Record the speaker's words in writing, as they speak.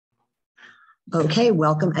Okay,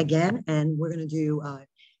 welcome again. And we're going to do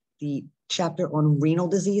the chapter on renal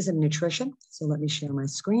disease and nutrition. So let me share my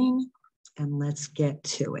screen and let's get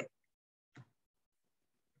to it.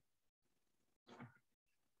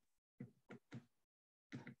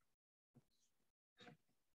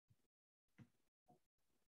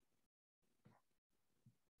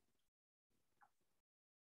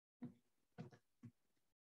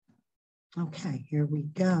 Okay, here we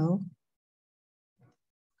go.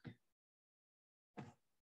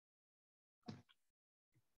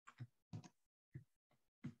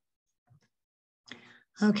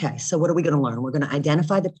 Okay, so what are we going to learn? We're going to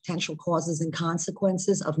identify the potential causes and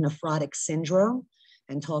consequences of nephrotic syndrome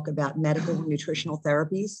and talk about medical and nutritional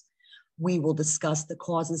therapies. We will discuss the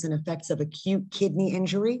causes and effects of acute kidney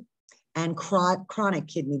injury and chronic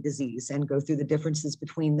kidney disease and go through the differences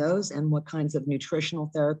between those and what kinds of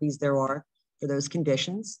nutritional therapies there are for those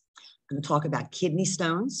conditions. I'm going to talk about kidney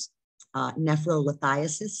stones,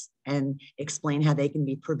 nephrolithiasis, and explain how they can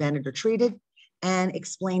be prevented or treated, and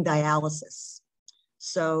explain dialysis.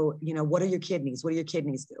 So, what are your kidneys? What do your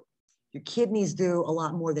kidneys do? Your kidneys do a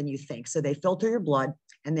lot more than you think. So they filter your blood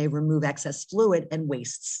and they remove excess fluid and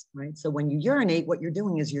wastes, right? So when you urinate, what you're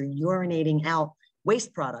doing is you're urinating out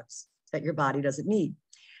waste products that your body doesn't need.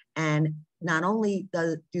 And not only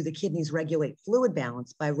do the kidneys regulate fluid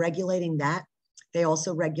balance, by regulating that, they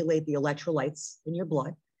also regulate the electrolytes in your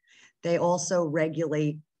blood. They also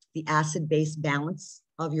regulate the acid-base balance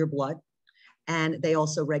of your blood. And they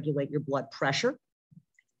also regulate your blood pressure.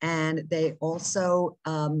 And they also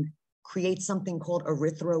create something called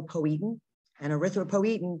erythropoietin. And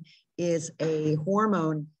erythropoietin is a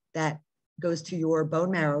hormone that goes to your bone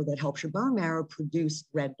marrow that helps your bone marrow produce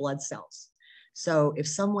red blood cells. So if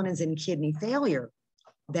someone is in kidney failure,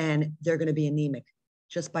 then they're going to be anemic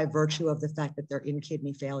just by virtue of the fact that they're in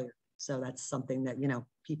kidney failure. So that's something that,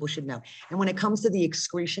 people should know. And when it comes to the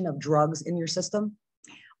excretion of drugs in your system,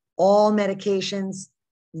 all medications,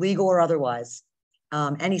 legal or otherwise,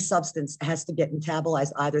 any substance has to get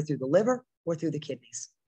metabolized either through the liver or through the kidneys.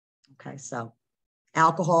 Okay, so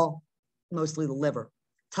alcohol, mostly the liver.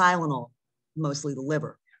 Tylenol, mostly the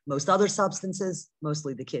liver. Most other substances,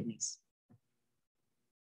 mostly the kidneys.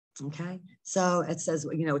 Okay, so it says,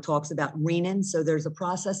 it talks about renin. So there's a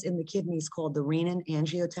process in the kidneys called the renin,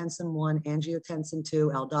 angiotensin 1, angiotensin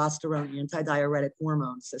 2, aldosterone, antidiuretic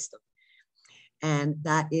hormone system. And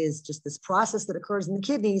that is just this process that occurs in the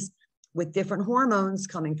kidneys with different hormones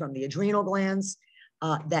coming from the adrenal glands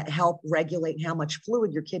that help regulate how much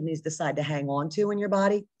fluid your kidneys decide to hang on to in your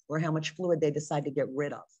body or how much fluid they decide to get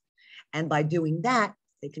rid of. And by doing that,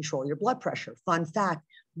 they control your blood pressure. Fun fact,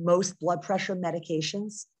 most blood pressure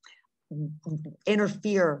medications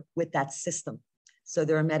interfere with that system. So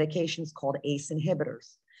there are medications called ACE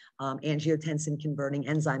inhibitors, angiotensin converting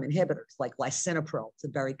enzyme inhibitors like lisinopril. It's a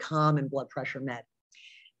very common blood pressure med.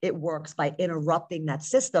 It works by interrupting that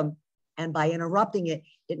system. And by interrupting it,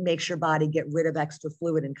 it makes your body get rid of extra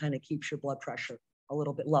fluid and kind of keeps your blood pressure a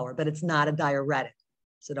little bit lower. But it's not a diuretic.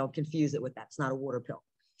 So don't confuse it with that. It's not a water pill.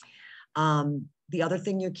 The other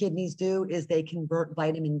thing your kidneys do is they convert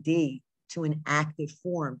vitamin D to an active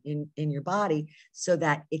form in your body so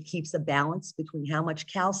that it keeps a balance between how much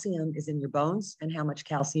calcium is in your bones and how much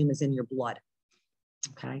calcium is in your blood.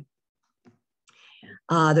 Okay.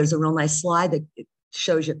 There's a real nice slide that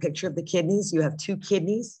shows you a picture of the kidneys. You have two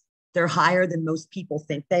kidneys. They're higher than most people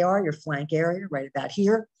think they are, your flank area, right about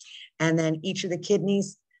here. And then each of the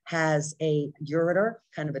kidneys has a ureter,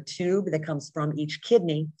 kind of a tube that comes from each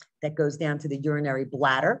kidney that goes down to the urinary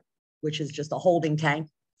bladder, which is just a holding tank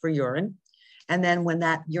for urine. And then when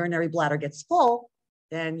that urinary bladder gets full,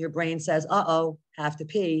 then your brain says, uh-oh, have to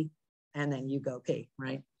pee, and then you go pee,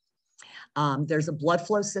 right? There's a blood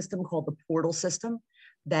flow system called the portal system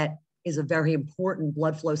that is a very important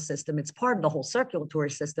blood flow system. It's part of the whole circulatory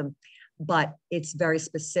system, but it's very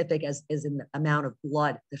specific as in the amount of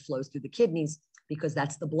blood that flows through the kidneys, because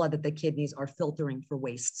that's the blood that the kidneys are filtering for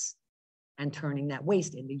wastes and turning that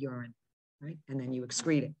waste into urine, right? And then you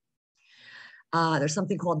excrete it. There's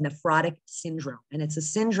something called nephrotic syndrome, and it's a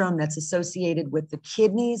syndrome that's associated with the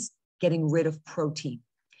kidneys getting rid of protein.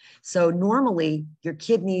 So normally your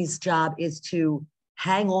kidney's job is to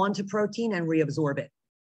hang on to protein and reabsorb it,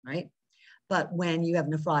 right? But when you have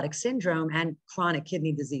nephrotic syndrome and chronic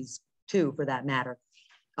kidney disease too, for that matter,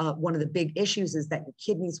 one of the big issues is that your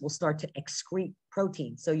kidneys will start to excrete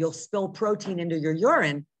protein. So you'll spill protein into your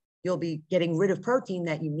urine, you'll be getting rid of protein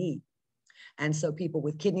that you need. And so people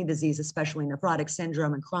with kidney disease, especially nephrotic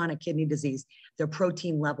syndrome and chronic kidney disease, their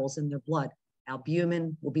protein levels in their blood,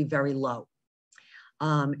 albumin, will be very low.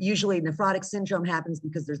 Usually nephrotic syndrome happens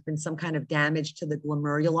because there's been some kind of damage to the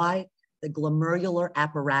glomeruli The glomerular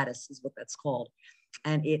apparatus is what that's called.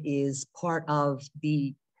 And it is part of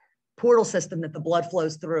the portal system that the blood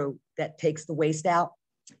flows through that takes the waste out.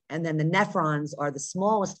 And then the nephrons are the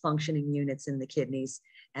smallest functioning units in the kidneys.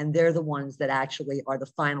 And they're the ones that actually are the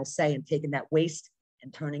final say in taking that waste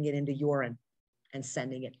and turning it into urine and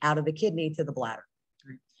sending it out of the kidney to the bladder.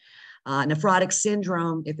 Nephrotic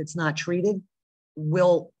syndrome, if it's not treated,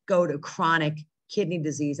 will go to chronic kidney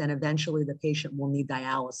disease, and eventually the patient will need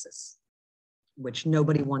dialysis, which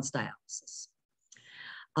nobody wants dialysis.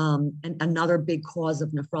 And another big cause of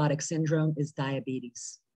nephrotic syndrome is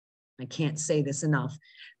diabetes. I can't say this enough.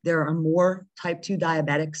 There are more type 2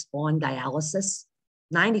 diabetics on dialysis.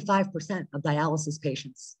 95% of dialysis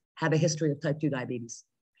patients have a history of type 2 diabetes,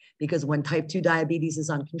 because when type 2 diabetes is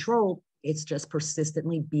uncontrolled, it's just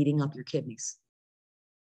persistently beating up your kidneys.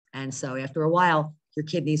 And so after a while, your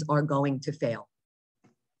kidneys are going to fail.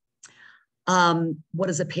 What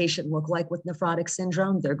does a patient look like with nephrotic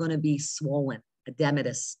syndrome? They're going to be swollen,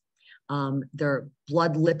 edematous. Their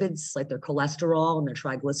blood lipids, like their cholesterol and their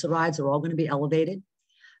triglycerides, are all going to be elevated.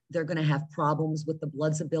 They're going to have problems with the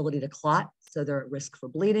blood's ability to clot, so they're at risk for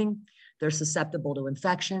bleeding. They're susceptible to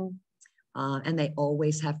infection, and they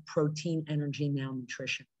always have protein energy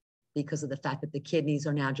malnutrition because of the fact that the kidneys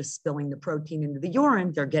are now just spilling the protein into the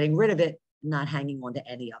urine. They're getting rid of it, not hanging on to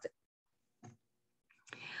any of it.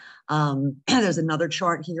 There's another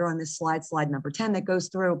chart here on this slide, slide number 10, that goes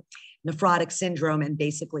through nephrotic syndrome and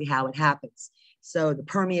basically how it happens. So the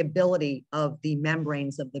permeability of the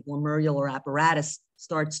membranes of the glomerular apparatus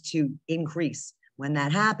starts to increase. When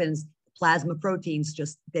that happens, plasma proteins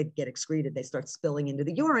they get excreted. They start spilling into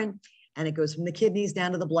the urine, and it goes from the kidneys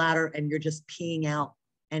down to the bladder, and you're just peeing out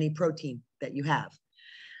any protein that you have.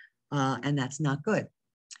 And that's not good.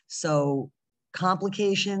 So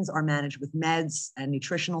complications are managed with meds and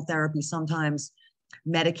nutritional therapy sometimes.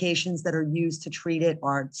 Medications that are used to treat it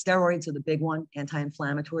are steroids are the big one,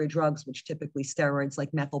 anti-inflammatory drugs, which typically steroids like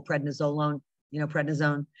methylprednisolone,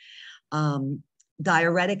 prednisone.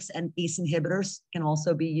 Diuretics and ACE inhibitors can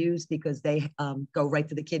also be used because they go right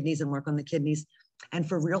to the kidneys and work on the kidneys. And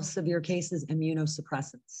for real severe cases,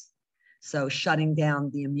 immunosuppressants. So shutting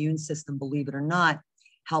down the immune system, believe it or not,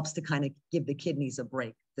 helps to kind of give the kidneys a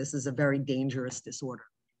break. This is a very dangerous disorder.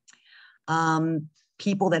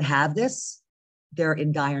 People that have this, they're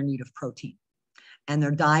in dire need of protein. And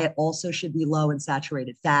their diet also should be low in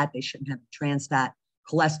saturated fat. They shouldn't have trans fat,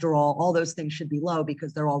 cholesterol, all those things should be low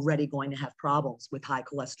because they're already going to have problems with high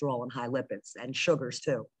cholesterol and high lipids and sugars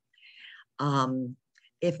too.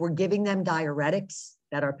 If we're giving them diuretics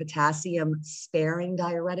that are potassium sparing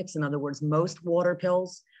diuretics, in other words, most water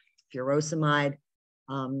pills, furosemide,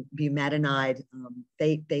 bumetanide,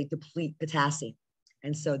 they deplete potassium.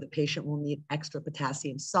 And so the patient will need extra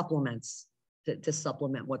potassium supplements to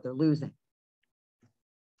supplement what they're losing.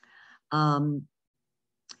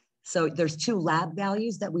 So there's two lab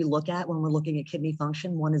values that we look at when we're looking at kidney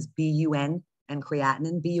function. One is BUN and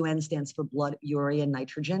creatinine. BUN stands for blood urea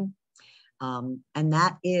nitrogen. And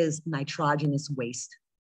that is nitrogenous waste,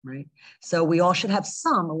 right? So we all should have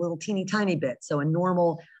a little teeny tiny bit. So a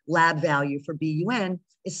normal lab value for BUN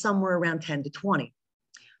is somewhere around 10 to 20.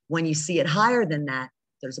 When you see it higher than that,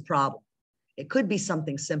 there's a problem. It could be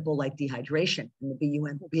something simple like dehydration, and the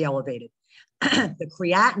BUN will be elevated. The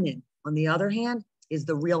creatinine, on the other hand, is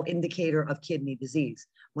the real indicator of kidney disease.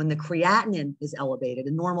 When the creatinine is elevated,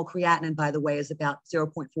 and normal creatinine, by the way, is about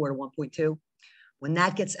 0.4 to 1.2. When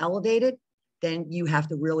that gets elevated, then you have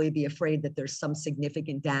to really be afraid that there's some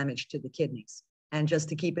significant damage to the kidneys. And just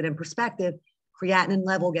to keep it in perspective, creatinine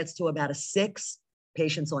level gets to about a 6,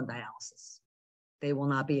 patients on dialysis. They will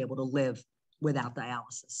not be able to live without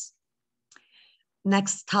dialysis.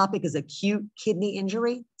 Next topic is acute kidney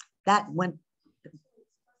injury. That went,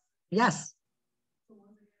 yes.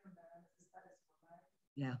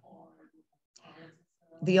 Yeah.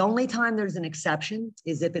 The only time there's an exception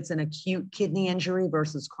is if it's an acute kidney injury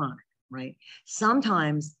versus chronic, right?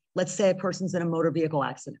 Sometimes, let's say a person's in a motor vehicle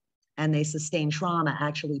accident and they sustain trauma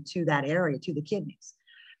actually to that area, to the kidneys.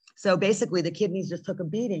 So basically the kidneys just took a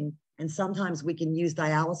beating, and sometimes we can use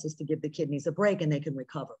dialysis to give the kidneys a break and they can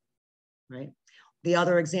recover, right? The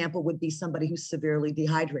other example would be somebody who's severely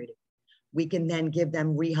dehydrated. We can then give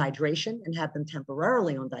them rehydration and have them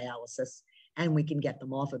temporarily on dialysis, and we can get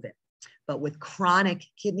them off of it. But with chronic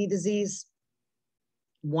kidney disease,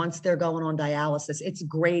 once they're going on dialysis, it's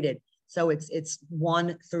graded. So it's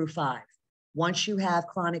 1 through 5. Once you have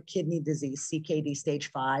chronic kidney disease, CKD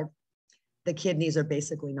stage 5, the kidneys are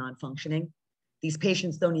basically non-functioning. These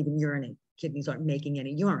patients don't even urinate. Kidneys aren't making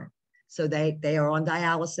any urine. So they are on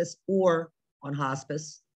dialysis or on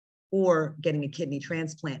hospice, or getting a kidney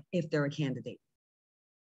transplant if they're a candidate,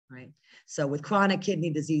 right? So with chronic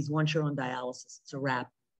kidney disease, once you're on dialysis, it's a wrap,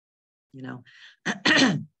 you know.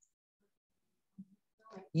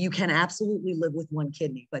 You can absolutely live with one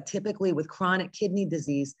kidney, but typically with chronic kidney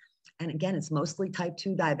disease, and again, it's mostly type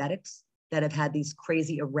 2 diabetics that have had these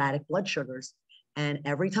crazy erratic blood sugars. And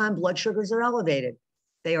every time blood sugars are elevated,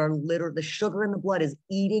 they are literally, the sugar in the blood is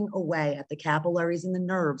eating away at the capillaries and the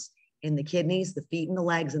nerves in the kidneys, the feet and the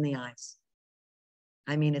legs and the eyes.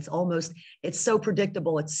 I mean, it's so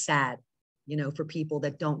predictable. It's sad, you know, for people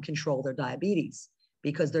that don't control their diabetes,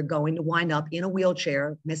 because they're going to wind up in a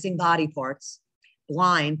wheelchair, missing body parts,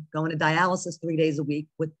 blind, going to dialysis 3 days a week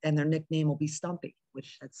and their nickname will be Stumpy,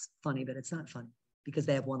 which that's funny, but it's not funny because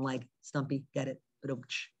they have one leg. Stumpy, get it?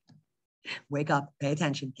 Wake up, pay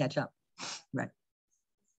attention, catch up, right?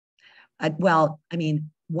 Well, I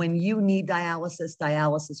mean, when you need dialysis,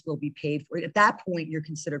 dialysis will be paid for. At that point, you're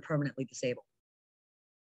considered permanently disabled.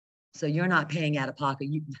 So you're not paying out of pocket.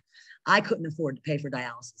 I couldn't afford to pay for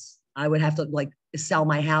dialysis. I would have to like sell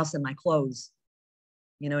my house and my clothes.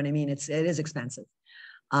 You know what I mean? It is expensive.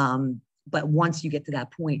 But once you get to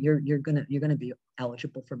that point, you're gonna be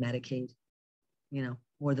eligible for Medicaid. You know,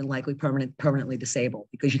 more than likely permanently disabled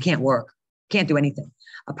because you can't work, can't do anything.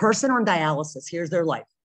 A person on dialysis, here's their life.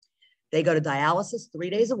 They go to dialysis 3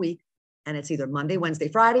 days a week, and it's either Monday, Wednesday,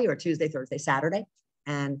 Friday, or Tuesday, Thursday, Saturday.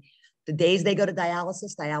 And the days they go to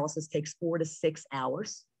dialysis takes 4 to 6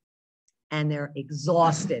 hours, and they're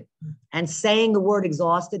exhausted. And saying the word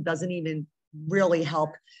exhausted doesn't even really help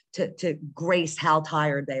to grace how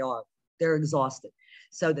tired they are. They're exhausted.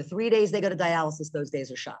 So the 3 days they go to dialysis, those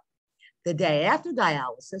days are shot. The day after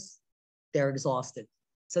dialysis, they're exhausted.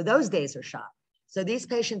 So those days are shot. So these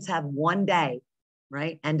patients have 1 day,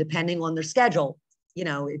 right? And depending on their schedule, you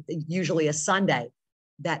know, usually a Sunday,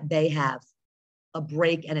 that they have a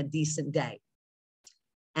break and a decent day.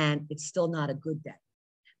 And it's still not a good day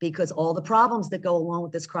because all the problems that go along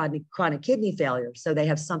with this chronic kidney failure. So they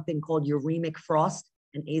have something called uremic frost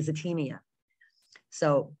and azotemia.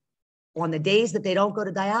 So on the days that they don't go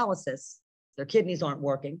to dialysis, their kidneys aren't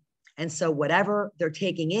working. And so whatever they're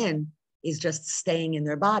taking in is just staying in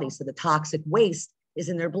their body. So the toxic waste is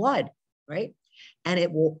in their blood, right? And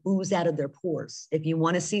it will ooze out of their pores. If you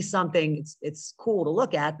want to see something, it's cool to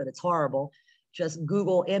look at, but it's horrible. Just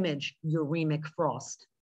Google image uremic frost.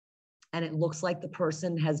 And it looks like the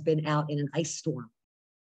person has been out in an ice storm,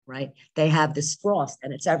 right? They have this frost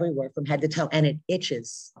and it's everywhere from head to toe and it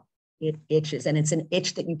itches. It itches. And it's an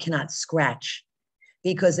itch that you cannot scratch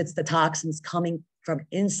because it's the toxins coming from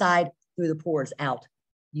inside through the pores out.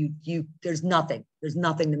 There's nothing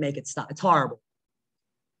to make it stop. It's horrible.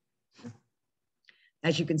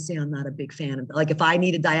 As you can see, I'm not a big fan of, like, if I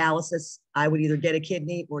needed dialysis, I would either get a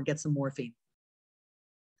kidney or get some morphine.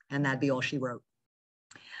 And that'd be all she wrote.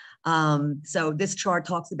 So this chart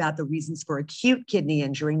talks about the reasons for acute kidney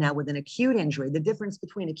injury. Now, with an acute injury, the difference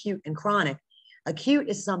between acute and chronic, acute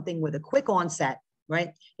is something with a quick onset,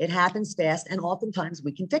 right? It happens fast, and oftentimes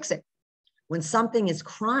we can fix it. When something is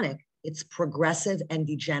chronic, it's progressive and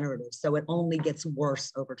degenerative. So it only gets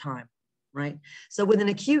worse over time, right? So with an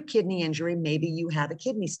acute kidney injury, maybe you have a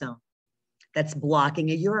kidney stone that's blocking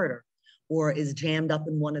a ureter or is jammed up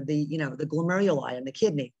in one of the, the glomeruli in the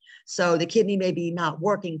kidney. So the kidney may be not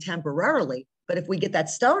working temporarily, but if we get that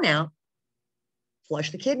stone out,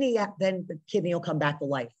 flush the kidney, then the kidney will come back to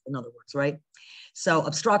life, in other words, right? So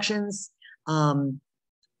obstructions,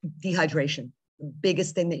 dehydration. The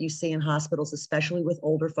biggest thing that you see in hospitals, especially with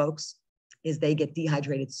older folks, is they get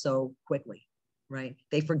dehydrated so quickly, right?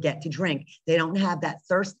 They forget to drink. They don't have that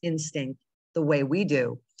thirst instinct the way we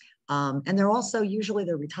do. And they're also, usually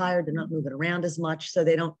they're retired, they're not moving around as much, so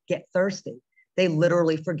they don't get thirsty. They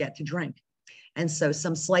literally forget to drink. And so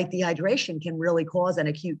some slight dehydration can really cause an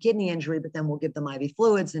acute kidney injury, but then we'll give them IV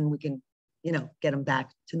fluids and we can, get them back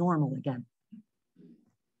to normal again.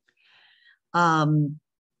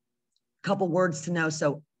 Couple words to know.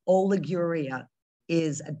 So oliguria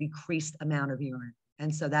is a decreased amount of urine.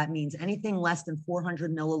 And so that means anything less than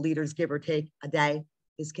 400 milliliters, give or take, a day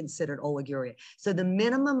is considered oliguria. So the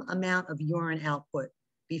minimum amount of urine output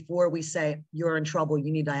before we say you're in trouble,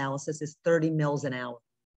 you need dialysis, is 30 mils an hour.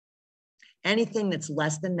 Anything that's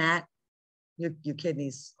less than that, your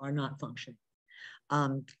kidneys are not functioning.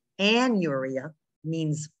 Anuria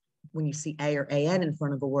means when you see A or AN in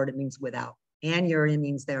front of a word, it means without. Anuria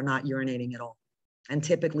means they're not urinating at all. And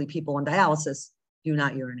typically people on dialysis do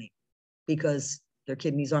not urinate because their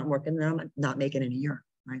kidneys aren't working, they're not making any urine,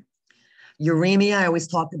 right? Uremia, I always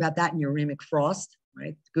talked about that, and uremic frost,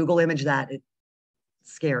 right? Google image that, it's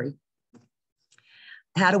scary.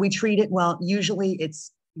 How do we treat it? Well, usually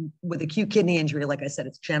it's with acute kidney injury, like I said,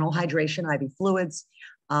 it's general hydration, IV fluids,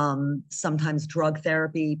 sometimes drug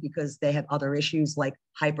therapy because they have other issues like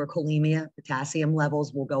hyperkalemia, potassium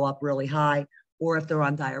levels will go up really high, or if they're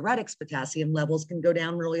on diuretics, potassium levels can go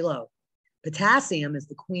down really low. Potassium is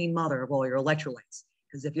the queen mother of all your electrolytes,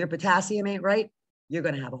 because if your potassium ain't right, you're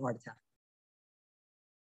going to have a heart attack.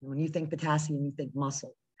 And when you think potassium, you think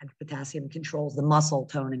muscle, and potassium controls the muscle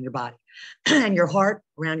tone in your body. And your heart,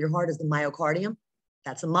 around your heart is the myocardium.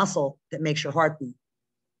 That's a muscle that makes your heart beat.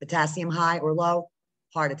 Potassium high or low,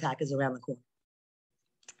 heart attack is around the corner.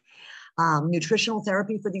 Nutritional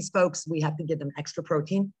therapy for these folks, we have to give them extra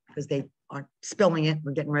protein because they aren't spilling it.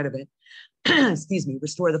 We're getting rid of it. Excuse me.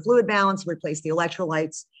 Restore the fluid balance, replace the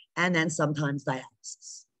electrolytes, and then sometimes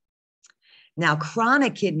dialysis. Now,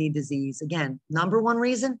 chronic kidney disease, again, number one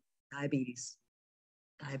reason, diabetes.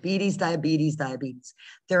 Diabetes, diabetes, diabetes.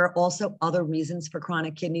 There are also other reasons for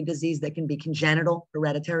chronic kidney disease that can be congenital,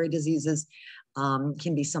 hereditary diseases,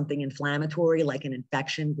 can be something inflammatory like an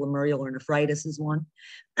infection, glomerular nephritis is one,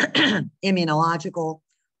 immunological,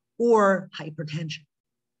 or hypertension.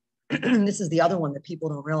 This is the other one that people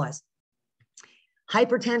don't realize.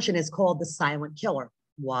 Hypertension is called the silent killer.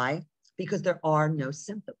 Why? Because there are no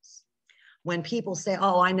symptoms. When people say,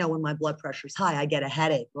 oh, I know when my blood pressure is high, I get a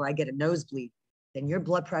headache or I get a nosebleed, then your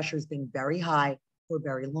blood pressure has been very high for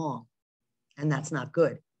very long. And that's not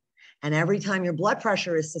good. And every time your blood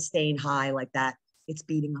pressure is sustained high like that, it's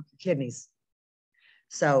beating up your kidneys.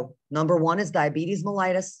 So number one is diabetes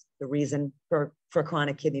mellitus, the reason for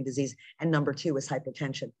chronic kidney disease. And number two is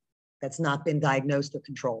hypertension that's not been diagnosed or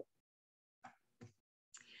controlled.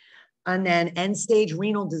 And then end-stage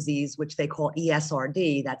renal disease, which they call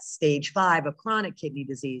ESRD, that's stage 5 of chronic kidney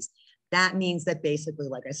disease. That means that basically,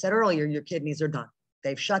 like I said earlier, your kidneys are done.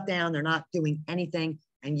 They've shut down, they're not doing anything,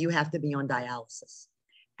 and you have to be on dialysis.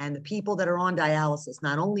 And the people that are on dialysis,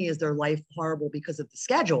 not only is their life horrible because of the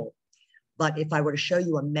schedule, but if I were to show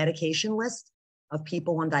you a medication list of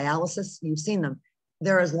people on dialysis, you've seen them,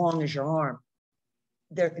 they're as long as your arm.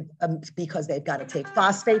 They're because they've got to take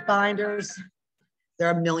phosphate binders. There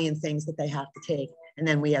are a million things that they have to take. And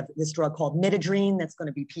then we have this drug called midodrine that's going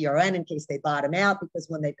to be PRN in case they bottom out, because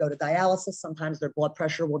when they go to dialysis, sometimes their blood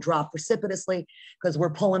pressure will drop precipitously because we're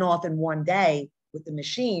pulling off in one day with the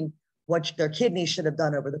machine what their kidneys should have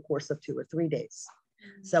done over the course of 2 or 3 days.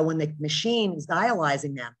 So when the machine is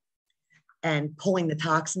dialyzing them and pulling the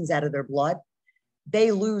toxins out of their blood,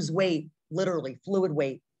 they lose weight, literally fluid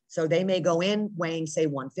weight. So they may go in weighing, say,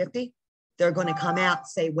 150. They're going to come out,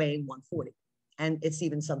 say, weighing 140. And it's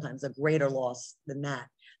even sometimes a greater loss than that.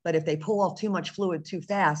 But if they pull off too much fluid too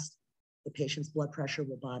fast, the patient's blood pressure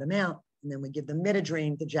will bottom out. And then we give them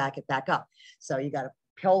midodrine to jack it back up. So you got a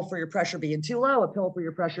pill for your pressure being too low, a pill for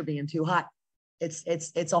your pressure being too high.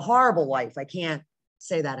 It's a horrible life. I can't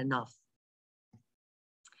say that enough.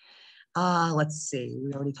 Let's see.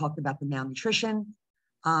 We already talked about the malnutrition.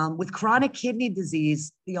 With chronic kidney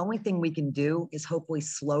disease, the only thing we can do is hopefully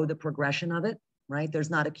slow the progression of it, right? There's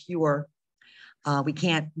not a cure. We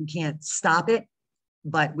can't stop it,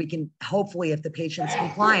 but we can hopefully, if the patient's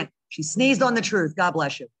compliant, she sneezed on the truth, God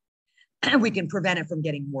bless you, we can prevent it from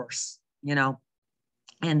getting worse, you know?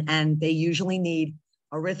 And they usually need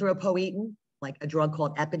erythropoietin, like a drug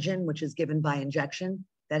called Epigen, which is given by injection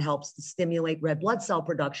that helps to stimulate red blood cell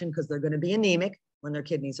production because they're going to be anemic when their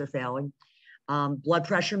kidneys are failing. Blood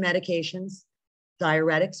pressure medications,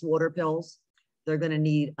 diuretics, water pills. They're going to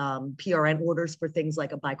need PRN orders for things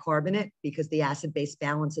like a bicarbonate because the acid-base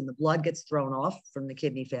balance in the blood gets thrown off from the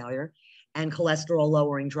kidney failure, and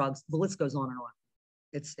cholesterol-lowering drugs. The list goes on and on.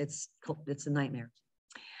 It's a nightmare.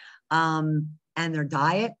 And their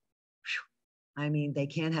diet, I mean, they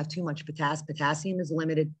can't have too much potassium. Potassium is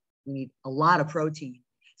limited. We need a lot of protein.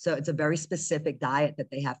 So it's a very specific diet that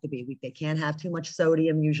they have to be. They can't have too much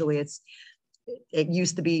sodium. Usually it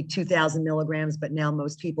used to be 2,000 milligrams, but now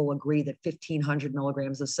most people agree that 1,500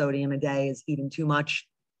 milligrams of sodium a day is eating too much.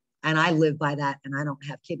 And I live by that, and I don't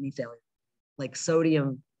have kidney failure. Like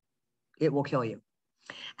sodium, it will kill you.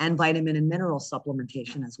 And vitamin and mineral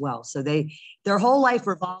supplementation as well. So their whole life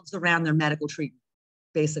revolves around their medical treatment,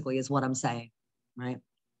 basically, is what I'm saying, right?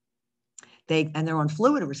 They're on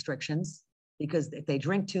fluid restrictions because if they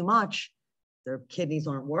drink too much, their kidneys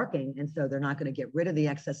aren't working, and so they're not going to get rid of the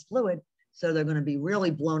excess fluid. So they're going to be really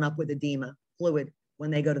blown up with edema fluid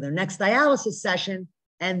when they go to their next dialysis session.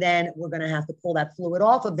 And then we're going to have to pull that fluid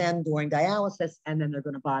off of them during dialysis, and then they're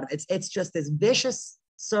going to bottom. It's just this vicious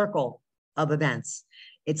circle of events.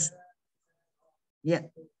 Yeah,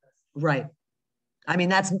 right. I mean,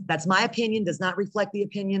 that's my opinion, does not reflect the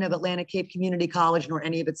opinion of Atlantic Cape Community College nor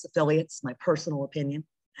any of its affiliates, my personal opinion.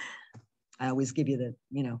 I always give you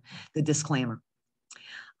the, the disclaimer.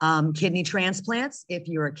 Kidney transplants, if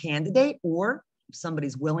you're a candidate or if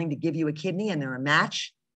somebody's willing to give you a kidney and they're a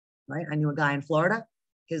match, right? I knew a guy in Florida,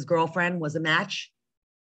 his girlfriend was a match,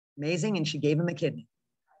 amazing, and she gave him a kidney.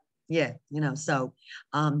 Yeah,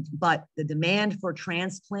 but the demand for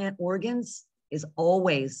transplant organs is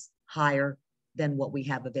always higher than what we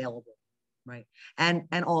have available, right? And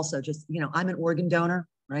also just, I'm an organ donor,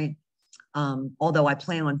 right? Although I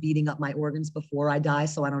plan on beating up my organs before I die,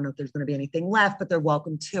 so I don't know if there's going to be anything left, but they're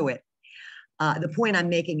welcome to it. The point I'm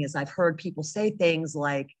making is I've heard people say things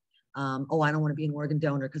like, oh, I don't want to be an organ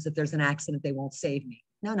donor because if there's an accident, they won't save me.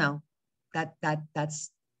 No,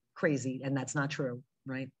 that's crazy, and that's not true,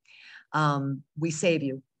 right? We save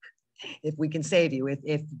you if we can save you.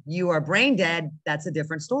 If you are brain dead, that's a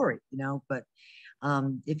different story, but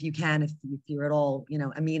if you can, if you're at all,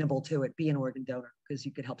 amenable to it, be an organ donor because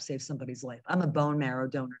you could help save somebody's life. I'm a bone marrow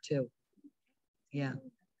donor too. Yeah.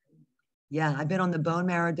 Yeah. I've been on the bone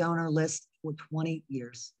marrow donor list for 20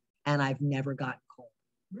 years and I've never gotten cold.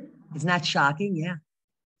 Isn't that shocking? Yeah.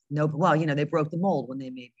 No, well, they broke the mold when they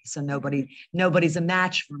made me. So nobody's a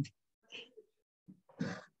match for me.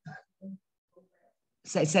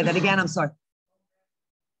 Say that again. I'm sorry.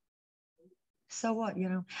 So what,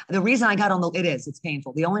 the reason I got on it's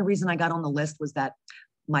painful. The only reason I got on the list was that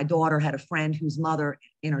my daughter had a friend whose mother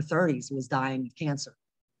in her 30s was dying of cancer.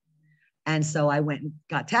 And so I went and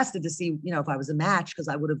got tested to see, if I was a match, because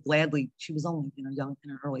I would have gladly, she was only, young in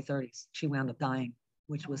her early 30s. She wound up dying,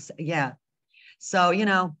 which was, yeah. So,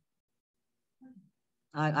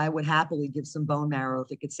 I would happily give some bone marrow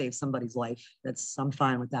if it could save somebody's life. I'm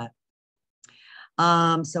fine with that.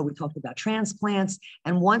 So we talked about transplants.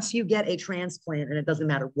 And once you get a transplant, and it doesn't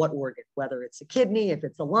matter what organ, whether it's a kidney, if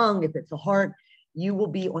it's a lung, if it's a heart, you will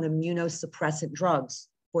be on immunosuppressant drugs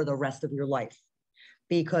for the rest of your life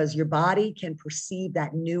because your body can perceive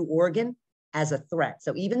that new organ as a threat.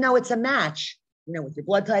 So even though it's a match, with your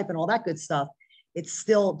blood type and all that good stuff, it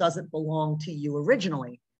still doesn't belong to you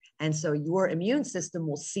originally. And so your immune system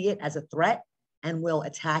will see it as a threat and will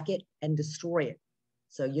attack it and destroy it.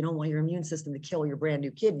 So you don't want your immune system to kill your brand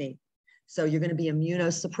new kidney. So you're going to be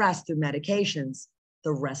immunosuppressed through medications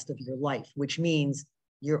the rest of your life, which means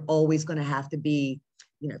you're always going to have to be,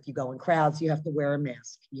 if you go in crowds, you have to wear a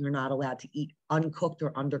mask. You're not allowed to eat uncooked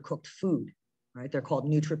or undercooked food, right? They're called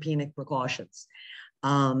neutropenic precautions.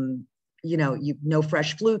 No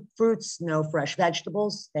fresh fruits, no fresh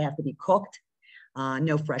vegetables. They have to be cooked.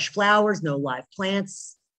 No fresh flowers, no live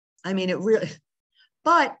plants. I mean,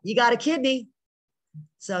 but you got a kidney.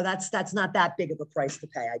 So that's not that big of a price to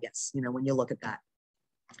pay, I guess, when you look at that.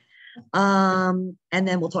 And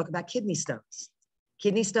then we'll talk about kidney stones.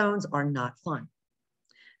 Kidney stones are not fun.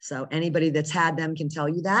 So anybody that's had them can tell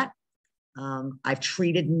you that. I've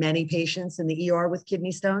treated many patients in the ER with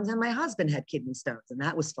kidney stones, and my husband had kidney stones, and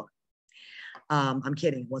that was fun. I'm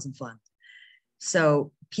kidding, it wasn't fun.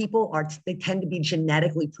 So they tend to be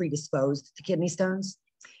genetically predisposed to kidney stones.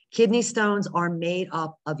 Kidney stones are made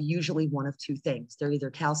up of usually one of two things. They're either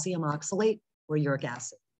calcium oxalate or uric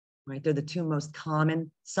acid, right? They're the two most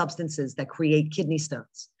common substances that create kidney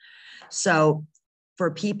stones. So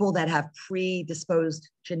for people that have predisposed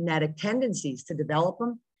genetic tendencies to develop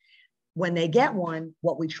them, when they get one,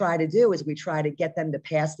 what we try to do is we try to get them to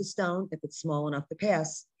pass the stone if it's small enough to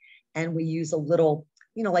pass. And we use a little,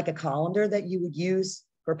 like a colander that you would use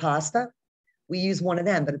for pasta. We use one of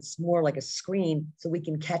them, but it's more like a screen so we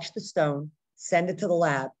can catch the stone, send it to the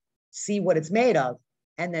lab, see what it's made of,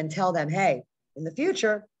 and then tell them, hey, in the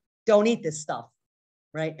future, don't eat this stuff,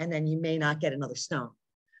 right? And then you may not get another stone.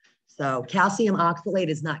 So calcium oxalate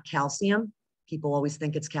is not calcium. People always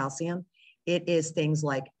think it's calcium. It is things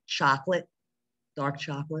like chocolate, dark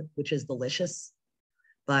chocolate, which is delicious.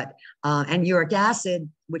 But, and uric acid,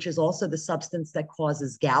 which is also the substance that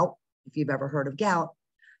causes gout, if you've ever heard of gout.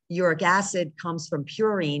 Uric acid comes from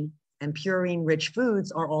purine, and purine-rich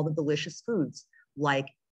foods are all the delicious foods like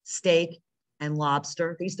steak and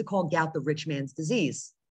lobster. They used to call gout the rich man's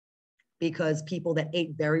disease because people that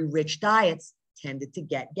ate very rich diets tended to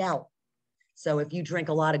get gout. So if you drink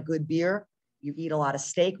a lot of good beer, you eat a lot of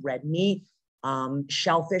steak, red meat,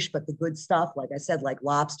 shellfish, but the good stuff, like I said, like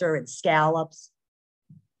lobster and scallops,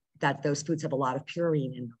 those foods have a lot of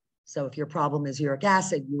purine in them. So if your problem is uric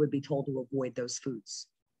acid, you would be told to avoid those foods.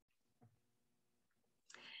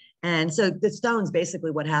 And so the stones,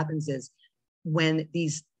 basically what happens is when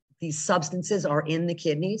these substances are in the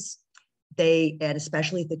kidneys, and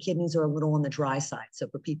especially if the kidneys are a little on the dry side. So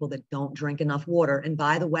for people that don't drink enough water, and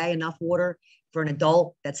by the way, enough water for an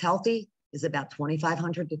adult that's healthy is about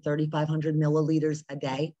 2,500 to 3,500 milliliters a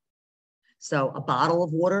day. So a bottle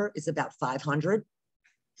of water is about 500.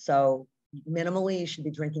 So minimally, you should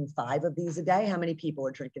be drinking 5 of these a day. How many people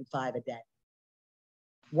are drinking 5 a day?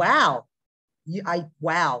 Wow.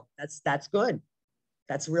 Wow, that's good.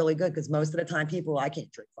 That's really good, because most of the time people, I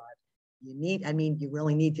can't drink 5. You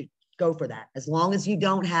really need to go for that. As long as you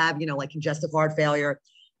don't have, like congestive heart failure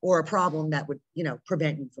or a problem that would,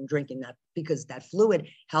 prevent you from drinking that, because that fluid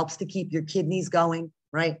helps to keep your kidneys going,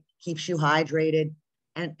 right? Keeps you hydrated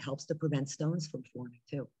and helps to prevent stones from forming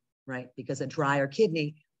too, right? Because a drier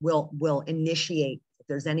kidney will initiate, if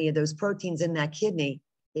there's any of those proteins in that kidney,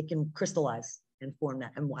 it can crystallize and form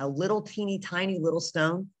that. And a little teeny tiny little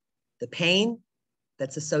stone, the pain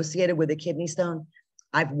that's associated with a kidney stone,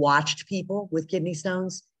 I've watched people with kidney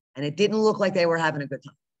stones and it didn't look like they were having a good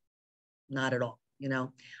time. Not at all,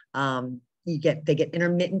 they get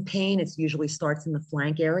intermittent pain. It usually starts in the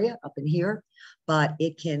flank area up in here, but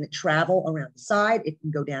it can travel around the side. It can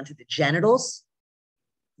go down to the genitals,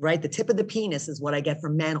 right? The tip of the penis is what I get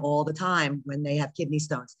from men all the time when they have kidney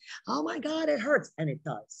stones. Oh my God, it hurts. And it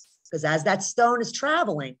does. Because as that stone is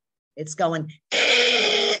traveling, it's going,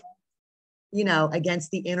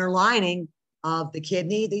 against the inner lining of the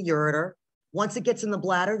kidney, the ureter. Once it gets in the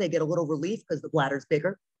bladder, they get a little relief because the bladder's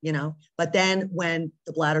bigger, But then when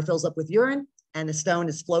the bladder fills up with urine and the stone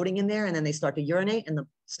is floating in there, and then they start to urinate and the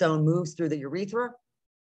stone moves through the urethra,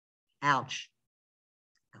 ouch,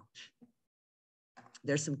 ouch.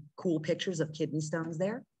 There's some cool pictures of kidney stones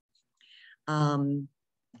there.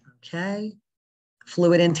 Okay.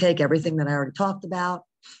 Fluid intake, everything that I already talked about.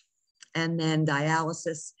 And then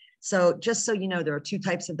dialysis. So just so you know, there are 2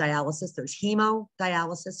 types of dialysis. There's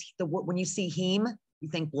hemodialysis. When you see heme, you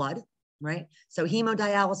think blood, right? So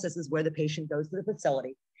hemodialysis is where the patient goes to the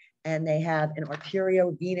facility and they have an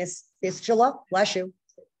arteriovenous fistula, bless you,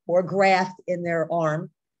 or graft in their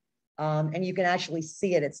arm. And you can actually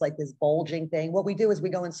see it. It's like this bulging thing. What we do is we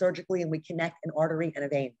go in surgically and we connect an artery and a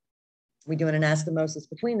vein. We do an anastomosis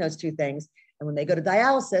between those 2 things. And when they go to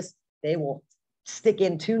dialysis, they will stick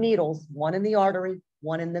in 2 needles, one in the artery,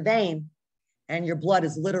 one in the vein. And your blood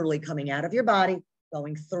is literally coming out of your body,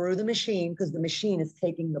 going through the machine, because the machine is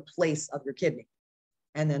taking the place of your kidney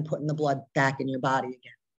and then putting the blood back in your body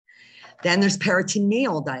again. Then there's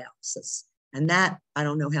peritoneal dialysis. And that, I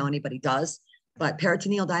don't know how anybody does, but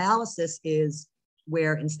peritoneal dialysis is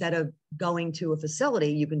where instead of going to a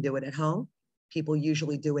facility, you can do it at home. People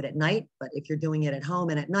usually do it at night, but if you're doing it at home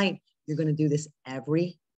and at night, you're going to do this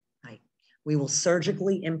every night. We will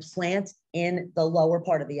surgically implant in the lower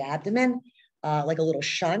part of the abdomen, like a little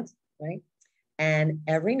shunt, right? And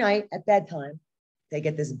every night at bedtime, they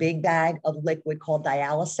get this big bag of liquid called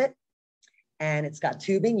dialysate, and it's got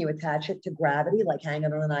tubing. You attach it to gravity, like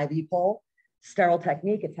hanging on an IV pole. Sterile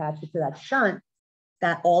technique, attach it to that shunt.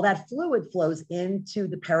 That all that fluid flows into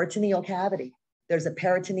the peritoneal cavity. There's a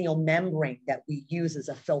peritoneal membrane that we use as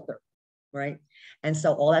a filter, right? And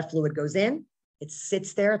so all that fluid goes in, it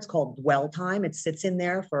sits there. It's called dwell time. It sits in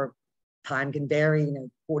there for, time can vary,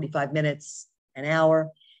 45 minutes, an hour.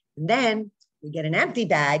 And then we get an empty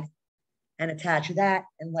bag and attach that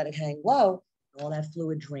and let it hang low. All that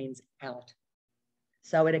fluid drains out.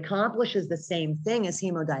 So it accomplishes the same thing as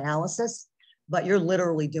hemodialysis, but you're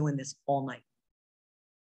literally doing this all night.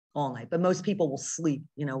 All night. But most people will sleep,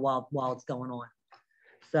 while it's going on.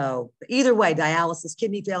 So either way, dialysis,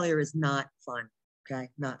 kidney failure is not fun. Okay,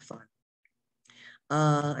 not fun.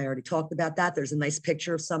 I already talked about that. There's a nice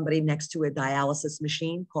picture of somebody next to a dialysis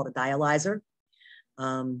machine called a dialyzer.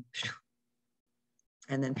 And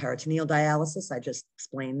then peritoneal dialysis, I just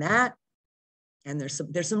explained that. And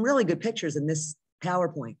there's some really good pictures in this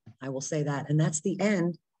PowerPoint. I will say that. And that's the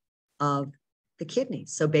end of the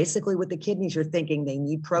kidneys. So basically with the kidneys, you're thinking they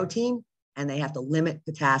need protein and they have to limit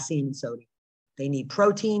potassium and sodium. They need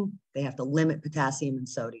protein, they have to limit potassium and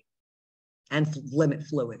sodium and limit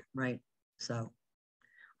fluid, right? So,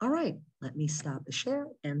 all right, let me stop the share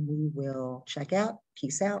and we will check out.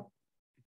 Peace out.